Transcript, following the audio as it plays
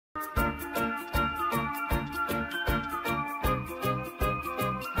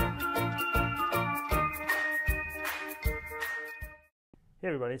Hey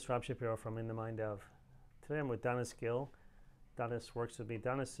everybody, it's Rob Shapiro from In the Mind of. Today I'm with Donis Gil. Donis works with me.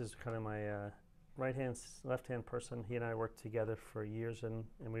 Donis is kind of my left-hand person. He and I worked together for years, and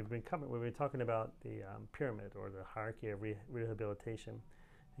we've been talking about the pyramid or the hierarchy of rehabilitation.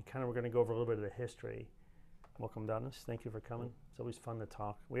 And kind of we're going to go over a little bit of the history. Welcome, Donis. Thank you for coming. It's always fun to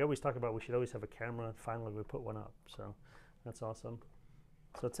talk. We always talk about we should always have a camera, and finally we put one up. So that's awesome.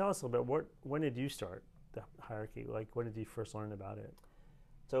 So tell us a little bit. When did you start the hierarchy? Like, when did you first learn about it?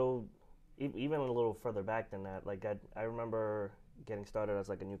 So even a little further back than that, like I remember getting started as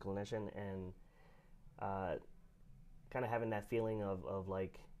like a new clinician and kind of having that feeling of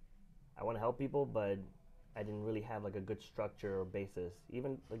like I want to help people, but I didn't really have like a good structure or basis.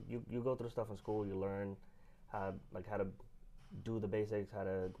 Even like you go through stuff in school, you learn how to do the basics, how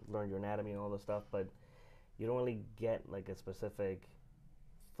to learn your anatomy and all this stuff, but you don't really get like a specific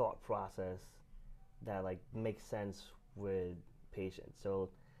thought process that like makes sense with patients. So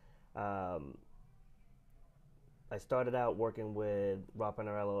um, I started out working with Rob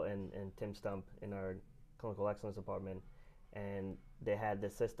Panariello and Tim Stump in our clinical excellence department, and they had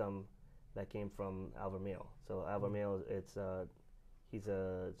this system that came from Vermeil. So Vermeil, he's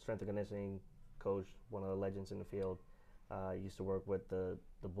a strength and conditioning coach, one of the legends in the field. Used to work with the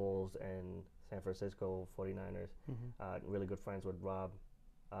Bulls and San Francisco 49ers. Really good friends with Rob.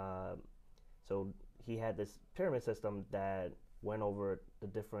 Uh, so he had this pyramid system that went over the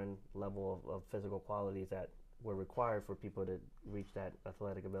different level of physical qualities that were required for people to reach that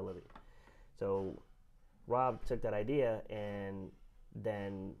athletic ability. So Rob took that idea and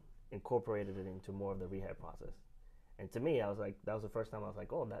then incorporated it into more of the rehab process. And to me, I was like, that was the first time I was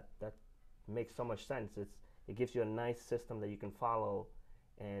like, oh, that makes so much sense. It gives you a nice system that you can follow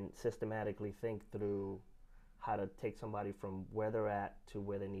and systematically think through how to take somebody from where they're at to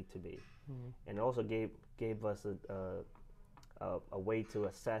where they need to be. And it also gave us a way to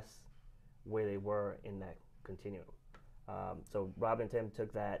assess where they were in that continuum. So Rob and Tim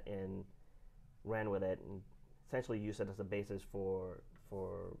took that and ran with it and essentially used it as a basis for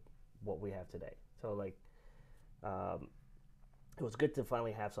what we have today. So like it was good to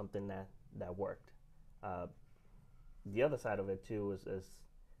finally have something that worked. The other side of it too is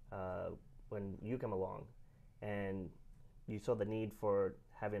when you come along and you saw the need for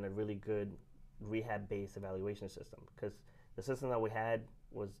having a really good rehab-based evaluation system, because the system that we had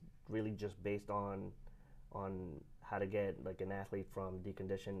was really just based on how to get like an athlete from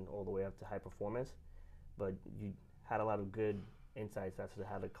decondition all the way up to high performance, but you had a lot of good insights as to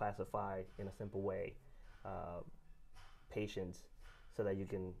how to classify in a simple way patients so that you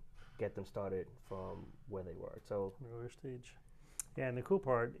can get them started from where they were. So Earlier stage. Yeah, and the cool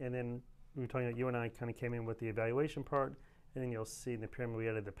part, and then we were talking about you and I kind of came in with the evaluation part, and then you'll see in the pyramid we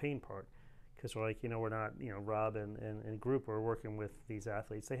added the pain part. Because we're like, we're not, Rob and group were working with these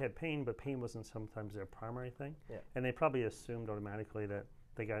athletes. They had pain, but pain wasn't sometimes their primary thing. yeah, And they probably assumed automatically that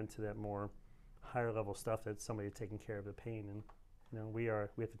they got into that more higher level stuff that somebody had taken care of the pain. And, we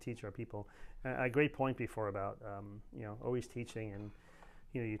have to teach our people. A great point before about, always teaching and,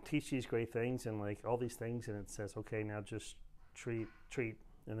 you teach these great things and like all these things and it says, okay, now just treat.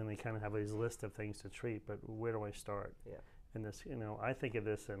 And then they kind of have these list of things to treat, but where do I start? yeah. And this, I think of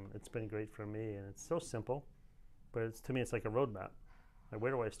this, and it's been great for me, and it's so simple, but to me, it's like a roadmap. Like,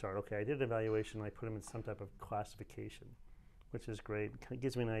 where do I start? Okay, I did an evaluation, and I put them in some type of classification, which is great. It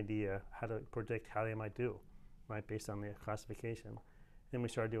gives me an idea how to predict how they might do, right, based on the classification. Then we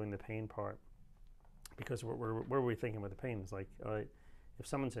started doing the pain part, because where were we thinking with the pain? It's like, all right, if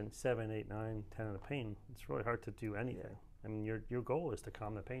someone's in 7, 8, 9, 10 of the pain, it's really hard to do anything. I mean, your goal is to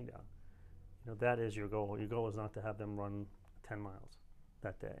calm the pain down. That is your goal. Your goal is not to have them run 10 miles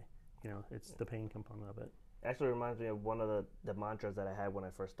that day. It's the pain component of it. It actually reminds me of one of the mantras that I had when I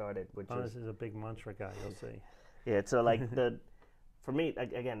first started, which This is a big mantra guy, you'll see. yeah. So like for me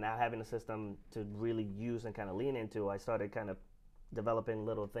again, now having a system to really use and kind of lean into, I started kind of developing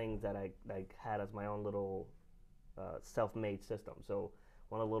little things that I like had as my own little self-made system. So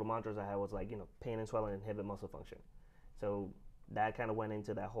one of the little mantras I had was like, pain and swelling inhibit muscle function. So that kind of went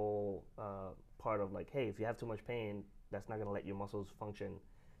into that whole part of like, hey, if you have too much pain, that's not going to let your muscles function.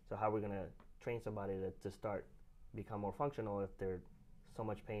 So how are we going to train somebody to start become more functional if there's so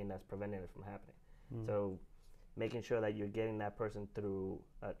much pain that's preventing it from happening? So making sure that you're getting that person through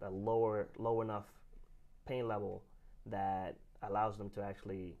a low enough pain level that allows them to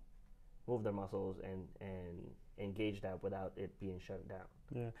actually move their muscles and engage that without it being shut down.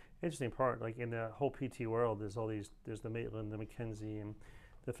 Yeah, interesting part. Like in the whole PT world, there's the Maitland, the McKenzie, and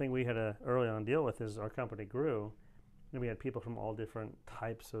the thing we had to early on deal with is our company grew, and we had people from all different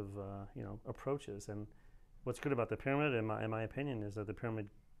types of approaches, and what's good about the pyramid, in my opinion, is that the pyramid,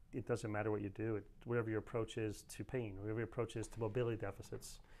 it doesn't matter what you do. Whatever your approach is to pain, whatever your approach is to mobility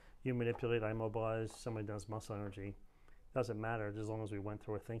deficits, you manipulate, I mobilize, somebody does muscle energy. Doesn't matter as long as we went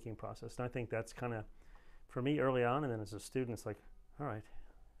through a thinking process. And I think that's kind of, for me early on, and then as a student, it's like, all right,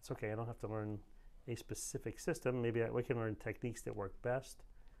 it's okay. I don't have to learn a specific system. Maybe we can learn techniques that work best,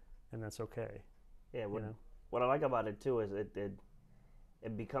 and that's okay. Yeah, what I like about it too is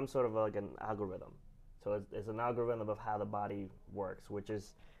it becomes sort of like an algorithm. So it's an algorithm of how the body works, which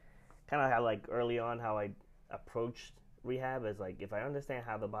is kind of how, like, early on how I approached rehab is like, if I understand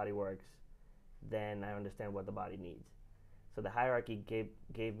how the body works, then I understand what the body needs. So the hierarchy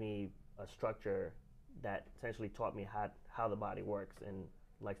gave me a structure that essentially taught me how the body works and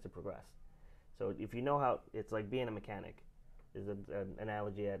likes to progress. So if you know how, it's like being a mechanic is an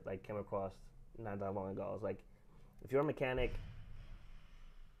analogy I came across not that long ago. It's like, if you're a mechanic,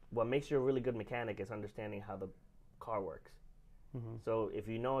 what makes you a really good mechanic is understanding how the car works. Mm-hmm. So if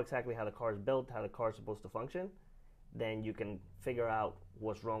you know exactly how the car is built, how the car is supposed to function, then you can figure out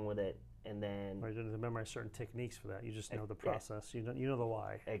what's wrong with it, and then you don't have to memorize certain techniques for that. You just know the process. Yeah. You know the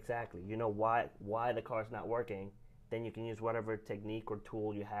why. Exactly. You know why the car's not working. Then you can use whatever technique or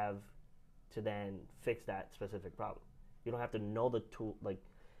tool you have to then fix that specific problem. You don't have to know the tool. Like,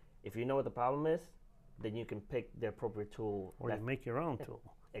 if you know what the problem is, then you can pick the appropriate tool. Or you make your own tool.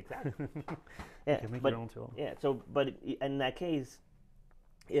 Exactly. You can make your own tool. Yeah. So, but in that case,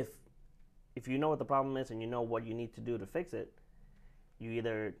 if you know what the problem is and you know what you need to do to fix it, you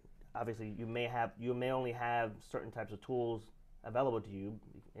either, obviously, you may only have certain types of tools available to you.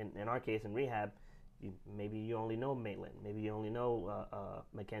 In our case, in rehab, maybe you only know Maitland, maybe you only know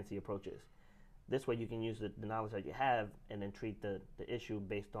McKenzie approaches. This way, you can use the knowledge that you have and then treat the issue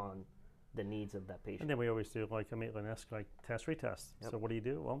based on the needs of that patient. And then we always do like a Maitland-esque, like test, retest. Yep. So what do you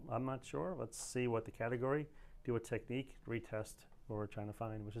do? Well, I'm not sure. Let's see what the category, do a technique, retest what we're trying to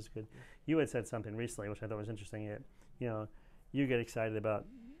find, which is good. You had said something recently, which I thought was interesting. You get excited about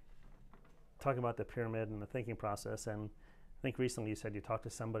talking about the pyramid and the thinking process, and I think recently you said you talked to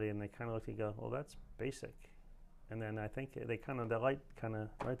somebody and they kind of looked at you and go, well, that's basic. And then I think they the light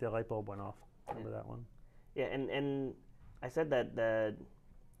bulb went off. Remember that one? Yeah, and I said that the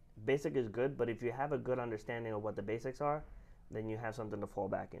basic is good, but if you have a good understanding of what the basics are, then you have something to fall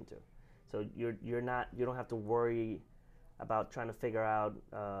back into. So you don't have to worry about trying to figure out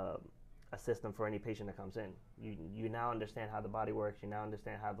a system for any patient that comes in. You now understand how the body works. You now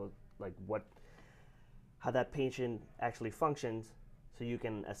understand how that patient actually functions, so you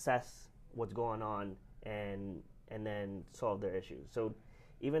can assess what's going on and then solve their issues. So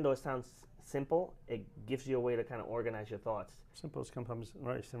even though it sounds simple, it gives you a way to kind of organize your thoughts. Simple is sometimes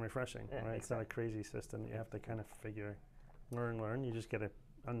right and refreshing. Yeah, right? exactly. It's not a crazy system. You have to kind of learn. You just got to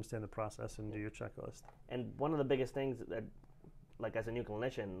understand the process and do your checklist. And one of the biggest things that, like, as a new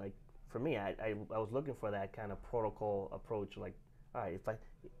clinician, like for me, I was looking for that kind of protocol approach. Like, all right, if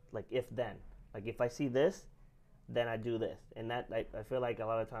I see this, then I do this. And that I feel like a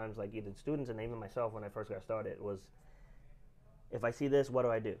lot of times, like either students and even myself when I first got started, was, if I see this, what do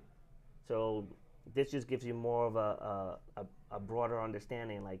I do? So this just gives you more of a broader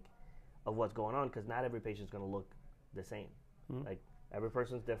understanding, like, of what's going on, because not every patient's going to look the same. Mm-hmm. Like, every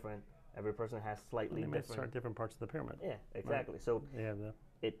person's different. Every person has slightly different. They start different parts of the pyramid. Yeah, exactly. Right. So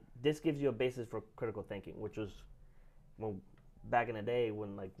this gives you a basis for critical thinking, which was, well, back in the day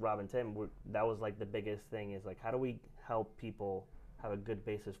when, like, Rob and Tim that was like the biggest thing, is like, how do we help people have a good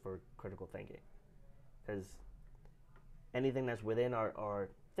basis for critical thinking? Because anything that's within our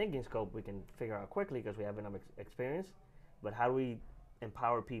thinking scope, we can figure out quickly because we have enough experience. But how do we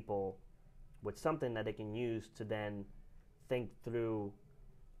empower people with something that they can use to then think through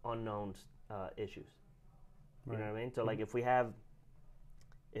unknown issues? You know what I mean? So, like, if you have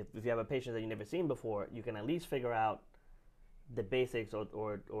a patient that you've never seen before, you can at least figure out the basics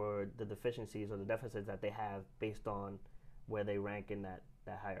or the deficiencies or the deficits that they have based on where they rank in that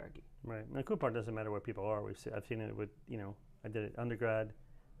hierarchy. Right. And the cool part, doesn't matter where people are. I've seen it with, I did it undergrad,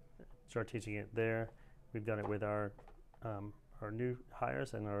 started teaching it there. We've done it with our new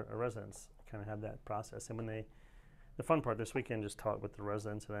hires and our residents, kind of have that process. And the fun part this weekend, just taught with the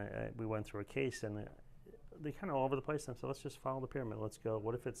residents, and we went through a case, and they kind of all over the place. And so let's just follow the pyramid. Let's go.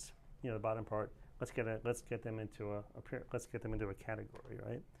 What if it's the bottom part? Let's get them into a category,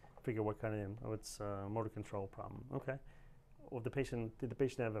 right? Figure what kind of it's a motor control problem. Okay. Well, did the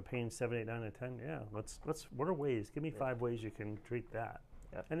patient have a pain 7, 8, 9, and 10? Yeah. What are ways? Give me 5 ways you can treat that.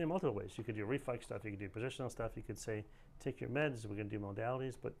 Yep. And in multiple ways. You could do reflex stuff. You could do positional stuff. You could say, take your meds. We're going to do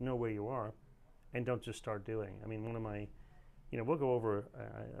modalities, but know where you are, and don't just start doing. I mean, one of my, we'll go over.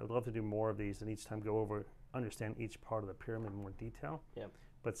 I'd love to do more of these, and each time go over understand each part of the pyramid in more detail. Yep.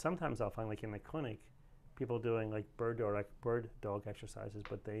 But sometimes I'll find, like in the clinic, people doing like bird dog exercises,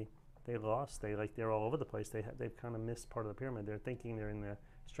 but they're all over the place. They've kind of missed part of the pyramid. They're thinking they're in the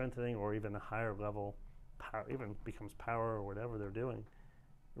strengthening or even a higher level, even becomes power or whatever they're doing,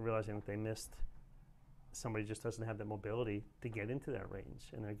 realizing that they missed. Somebody just doesn't have the mobility to get into that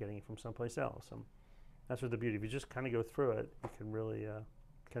range, and they're getting it from someplace else. And that's what the beauty. If you just kind of go through it, you can really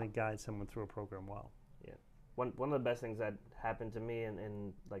kind of guide someone through a program well. Yeah. One of the best things that happened to me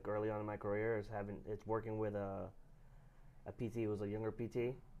in like early on in my career is working with a PT who was a younger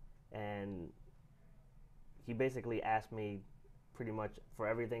PT, and he basically asked me pretty much for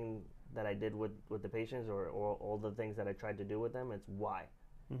everything that I did with the patients or all the things that I tried to do with them. It's why,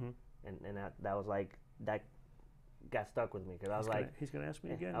 and that was like that got stuck with me because I was like, he's gonna ask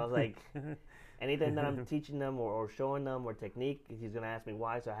me again. I was like, anything that I'm teaching them or showing them or technique, he's gonna ask me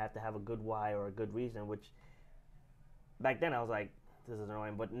why, so I have to have a good why or a good reason. Which back then I was like, this is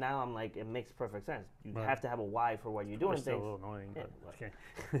annoying, but now I'm like, it makes perfect sense. You have to have a why for what you're doing. It's still a little annoying, but okay.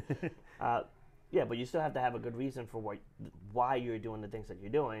 Yeah, but you still have to have a good reason for why you're doing the things that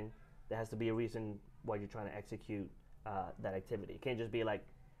you're doing. There has to be a reason why you're trying to execute that activity. It can't just be like,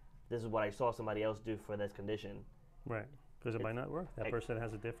 this is what I saw somebody else do for this condition. Right, because it might not work. That person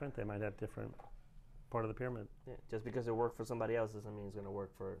has a different, they might have different part of the pyramid. Yeah, just because it worked for somebody else doesn't mean it's going to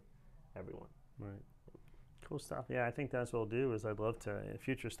work for everyone. Right. Cool stuff. Yeah, I think that's what we'll do is I'd love to, in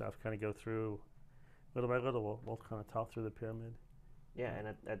future stuff, kind of go through, little by little, we'll kind of talk through the pyramid. Yeah,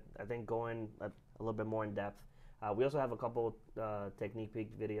 and I think going a little bit more in depth. We also have a couple Technique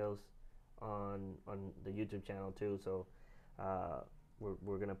Peak videos on the YouTube channel too, so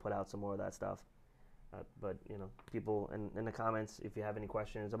we're going to put out some more of that stuff. But, you know, people in the comments, if you have any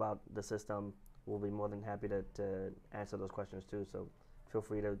questions about the system, we'll be more than happy to answer those questions too. So feel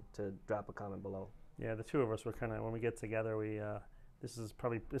free to drop a comment below. Yeah, the two of us were kind of, when we get together, this is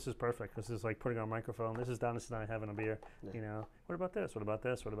perfect. This is like putting on a microphone. This is Donis and I having a beer. Yeah. You know, what about this? What about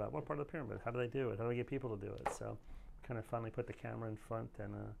this? What about what part of the pyramid? How do they do it? How do we get people to do it? So kind of finally put the camera in front.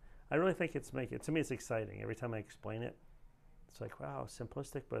 And I really think to me, it's exciting. Every time I explain it, it's like, wow,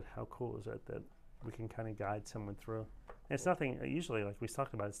 simplistic, but how cool is it that we can kind of guide someone through. And it's nothing, usually, like we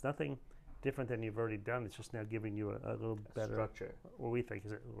talked about, it's nothing different than you've already done. It's just now giving you a little better structure. What we think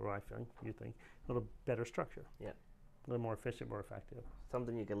is it, what I think, you think, a little better structure. Yeah. A little more efficient, more effective.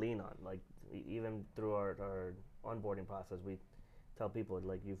 Something you can lean on. Like even through our onboarding process, we tell people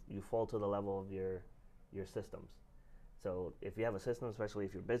like you fall to the level of your systems. So if you have a system, especially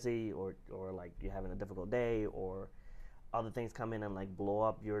if you're busy or like you're having a difficult day or other things come in and like blow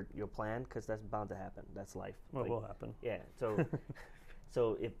up your plan, because that's bound to happen. That's life. Well, like, it will happen. Yeah. So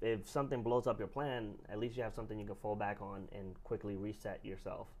so if something blows up your plan, at least you have something you can fall back on and quickly reset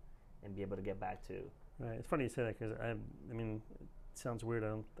yourself and be able to get back to. Right. It's funny you say that because I mean, it sounds weird. I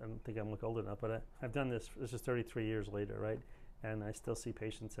don't think I'm old enough, but I've done this. This is 33 years later, right? And I still see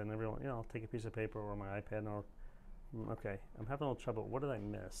patients, and everyone, you know, I'll take a piece of paper or my iPad, and okay, I'm having a little trouble. What did I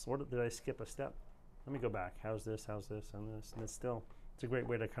miss? Did I skip a step? Let me go back. How's this, and this? And it's a great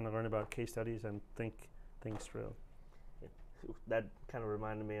way to kind of learn about case studies and think things through. Yeah. That kind of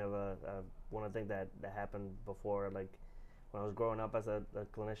reminded me of one of the things that happened before, like when I was growing up as a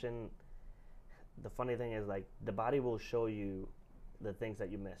clinician. The funny thing is, like, the body will show you the things that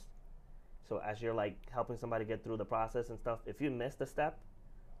you missed. So as you're like helping somebody get through the process and stuff, if you missed a step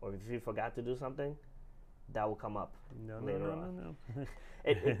or if you forgot to do something, that will come up later on. No.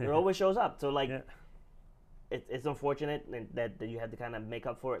 It always shows up. So like, yeah. It's unfortunate that you have to kind of make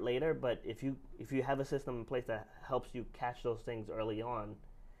up for it later. But if you have a system in place that helps you catch those things early on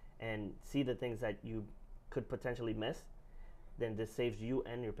and see the things that you could potentially miss, then this saves you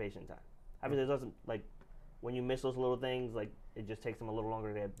and your patient time. Obviously, it doesn't, like, when you miss those little things, like, it just takes them a little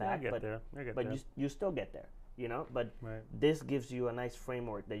longer to get back. But you still get there, you know? But this gives you a nice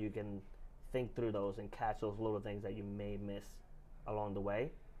framework that you can think through those and catch those little things that you may miss along the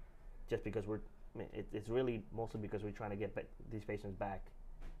way, just because it's really mostly because we're trying to get these patients back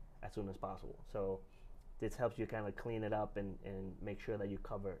as soon as possible. So this helps you kind of clean it up and make sure that you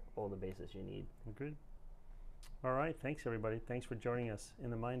cover all the bases you need. Agreed. All right, thanks everybody. Thanks for joining us in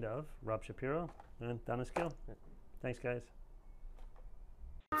the mind of Rob Shapiro and Donis Gil. Thanks, guys.